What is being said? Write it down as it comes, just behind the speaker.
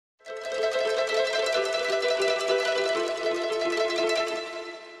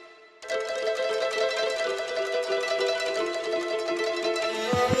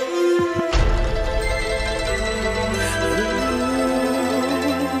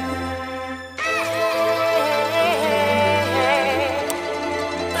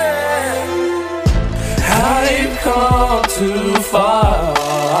too far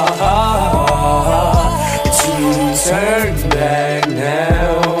to turn back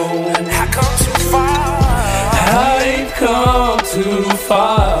now. I come too far. I've come too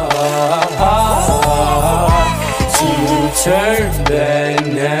far to turn back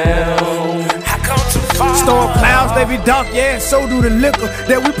now. Storm clouds, they be dark, yeah, so do the liquor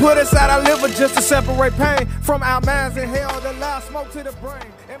that we put inside our liver just to separate pain from our minds and hell that loud smoke to the brain.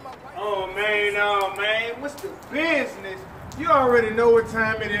 Oh man, what's the business? You already know what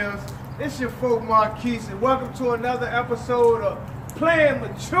time it is. It's your folk Marquise, and welcome to another episode of Playing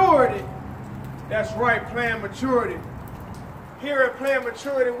Maturity. That's right, Playing Maturity. Here at Playing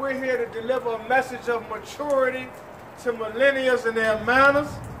Maturity, we're here to deliver a message of maturity to millennials and their manners,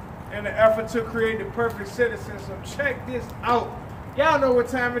 in the effort to create the perfect citizen. So check this out. Y'all know what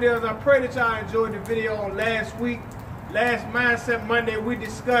time it is. I pray that y'all enjoyed the video on last week. Last Mindset Monday, we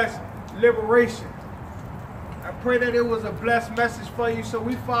discussed liberation. I pray that it was a blessed message for you. So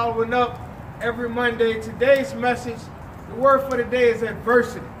we following up every Monday. Today's message, the word for the day is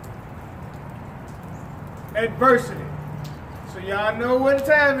adversity. Adversity. So y'all know what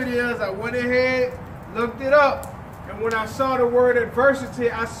time it is. I went ahead, looked it up. And when I saw the word adversity,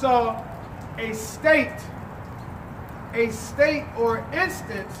 I saw a state or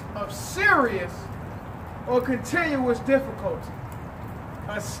instance of serious or continuous difficulty.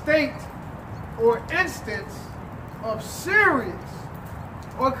 A state or instance of serious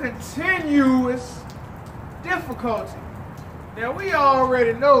or continuous difficulty. Now we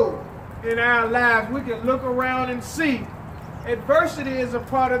already know in our lives, we can look around and see adversity is a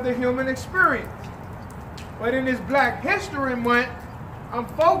part of the human experience. But in this Black History Month, I'm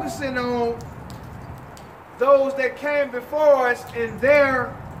focusing on those that came before us and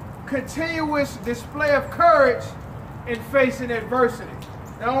their continuous display of courage in facing adversity.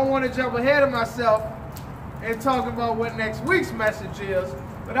 Now, I don't want to jump ahead of myself and talk about what next week's message is,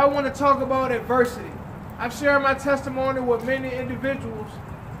 but I want to talk about adversity. I've shared my testimony with many individuals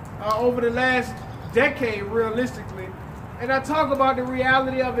over the last decade, realistically, and I talk about the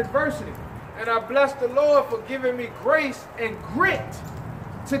reality of adversity. And I bless the Lord for giving me grace and grit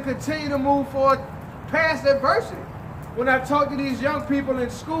to continue to move forward past adversity. When I talk to these young people in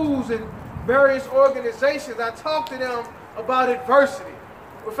schools and various organizations, I talk to them about adversity.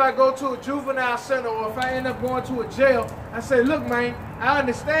 If I go to a juvenile center or if I end up going to a jail, I say, look, man, I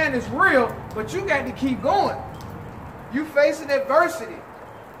understand it's real, but you got to keep going. You facing adversity.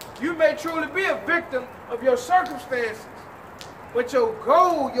 You may truly be a victim of your circumstances. But your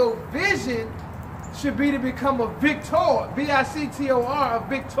goal, your vision should be to become a victor, V-I-C-T-O-R, a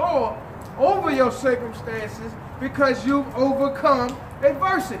victor over your circumstances because you've overcome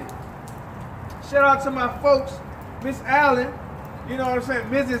adversity. Shout out to my folks, Miss Allen, you know what I'm saying,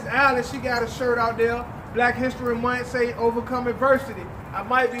 Mrs. Allen, she got a shirt out there, Black History Month, say overcome adversity. I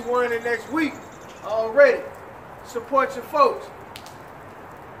might be wearing it next week already. Support your folks.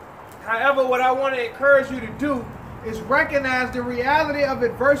 However, what I want to encourage you to do is recognize the reality of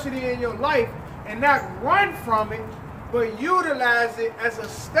adversity in your life and not run from it, but utilize it as a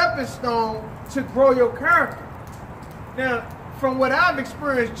stepping stone to grow your character. Now, from what I've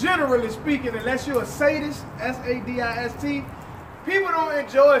experienced, generally speaking, unless you're a sadist, S-A-D-I-S-T, people don't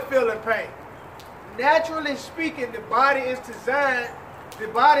enjoy feeling pain. Naturally speaking, the body is designed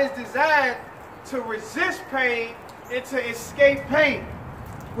to resist pain and to escape pain.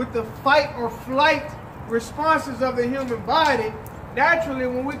 With the fight or flight responses of the human body, naturally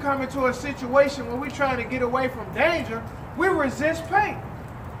when we come into a situation when we're trying to get away from danger, we resist pain.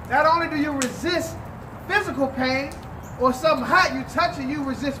 Not only do you resist physical pain or something hot you touch and you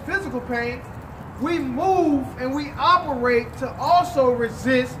resist physical pain, we move and we operate to also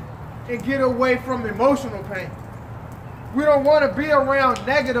resist and get away from emotional pain. We don't want to be around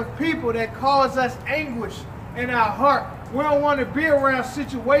negative people that cause us anguish in our heart. We don't want to be around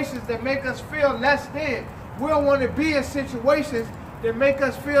situations that make us feel less than. We don't want to be in situations that make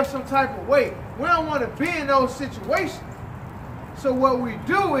us feel some type of way. We don't want to be in those situations. So what we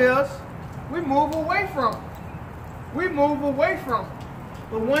do is we move away from them. We move away from them.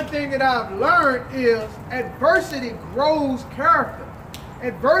 But one thing that I've learned is adversity grows character.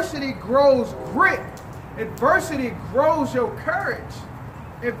 Adversity grows grit. Adversity grows your courage.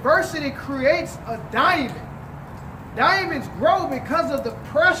 Adversity creates a diamond. Diamonds grow because of the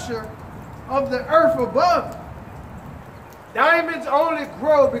pressure of the earth above it. Diamonds only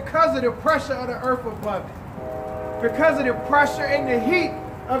grow because of the pressure of the earth above it. Because of the pressure and the heat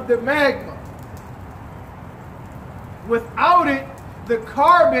of the magma. Without it, the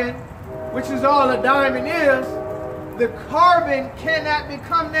carbon, which is all a diamond is, the carbon cannot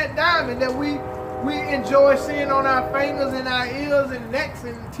become that diamond that we we enjoy seeing on our fingers and our ears and necks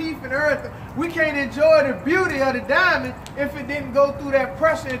and teeth and everything. We can't enjoy the beauty of the diamond if it didn't go through that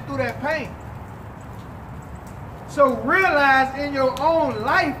pressure and through that pain. So realize in your own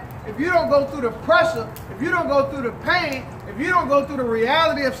life, if you don't go through the pressure, if you don't go through the pain, if you don't go through the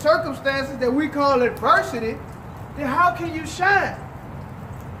reality of circumstances that we call adversity, then how can you shine?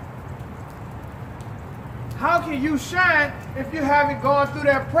 How can you shine if you haven't gone through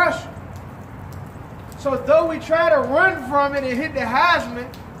that pressure? So though we try to run from it and hit the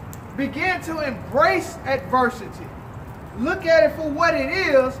Heisman, begin to embrace adversity. Look at it for what it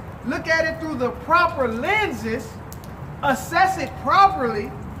is. Look at it through the proper lenses. Assess it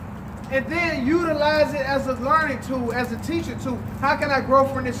properly. And then utilize it as a learning tool, as a teaching tool. How can I grow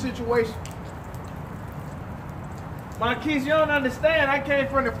from this situation? Marquise, you don't understand. I came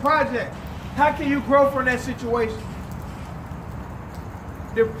from the project. How can you grow from that situation?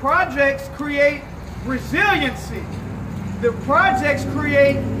 The projects create resiliency. The projects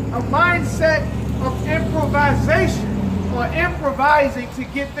create a mindset of improvisation or improvising to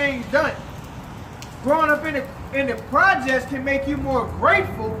get things done. Growing up in the projects can make you more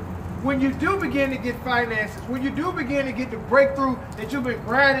grateful when you do begin to get finances, when you do begin to get the breakthrough that you've been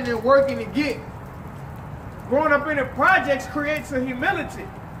grinding and working to get. Growing up in the projects creates a humility.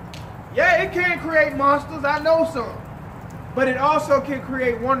 Yeah, it can create monsters, I know some. But it also can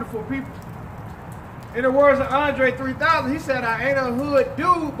create wonderful people. In the words of Andre 3000, he said, I ain't a hood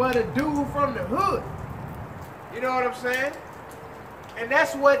dude, but a dude from the hood. You know what I'm saying? And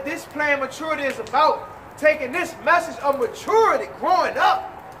that's what this plan maturity is about. Taking this message of maturity, growing up.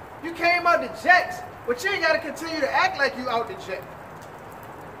 You came out the jacks, but you ain't got to continue to act like you out the jack.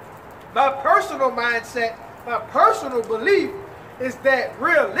 My personal mindset, my personal belief is that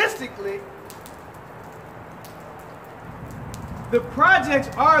realistically, the projects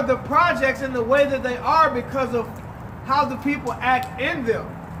are the projects in the way that they are because of how the people act in them.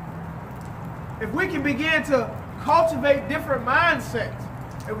 If we can begin to cultivate different mindsets,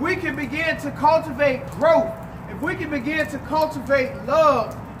 if we can begin to cultivate growth, if we can begin to cultivate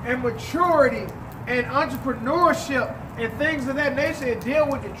love and maturity and entrepreneurship and things of that nature, and deal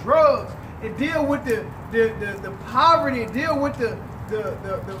with the drugs, and deal with the poverty, and deal with the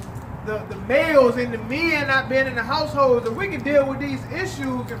males and the men not being in the households, and we can deal with these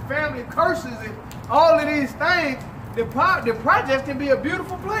issues and family curses and all of these things, the projects can be a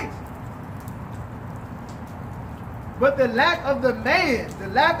beautiful place. But the lack of the man, the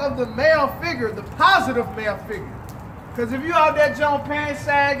lack of the male figure, the positive male figure. Because if you out there John pants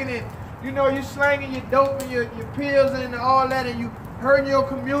sagging and you know you slanging your dope and your pills and all that and you hurting your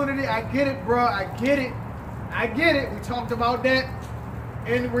community, I get it, bro. I get it. I get it. We talked about that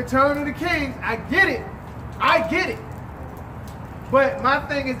in Return of the Kings. I get it. I get it. But my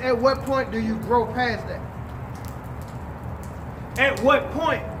thing is, at what point do you grow past that? At what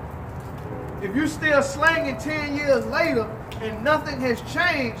point? If you're still slanging 10 years later and nothing has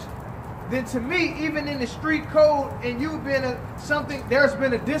changed, then to me, even in the street code and you've been there's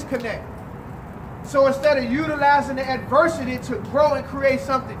been a disconnect. So instead of utilizing the adversity to grow and create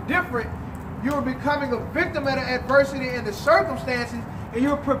something different, you're becoming a victim of the adversity and the circumstances, and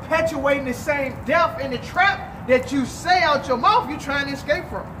you're perpetuating the same death in the trap that you say out your mouth you're trying to escape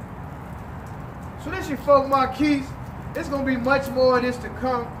from. So this your folk Marquise. It's going to be much more of this to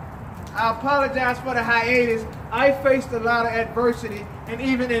come. I apologize for the hiatus. I faced a lot of adversity and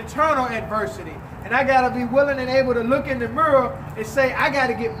even internal adversity. And I got to be willing and able to look in the mirror and say, I got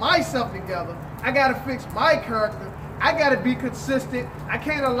to get myself together. I got to fix my character. I got to be consistent. I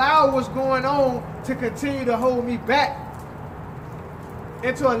can't allow what's going on to continue to hold me back.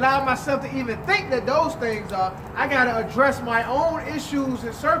 And to allow myself to even think that those things are, I got to address my own issues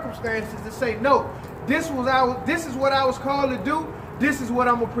and circumstances to say, no, this is what I was called to do. This is what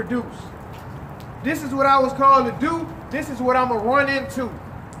I'm going to produce. This is what I was called to do. This is what I'm going to run into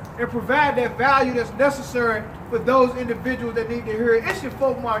and provide that value that's necessary for those individuals that need to hear it. It's your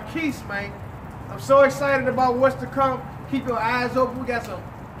folk Marquise, man. I'm so excited about what's to come. Keep your eyes open. We got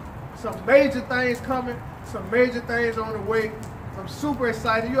some major things coming, some major things on the way. I'm super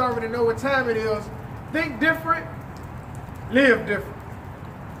excited. You already know what time it is. Think different, live different.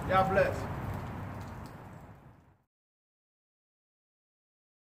 Y'all bless.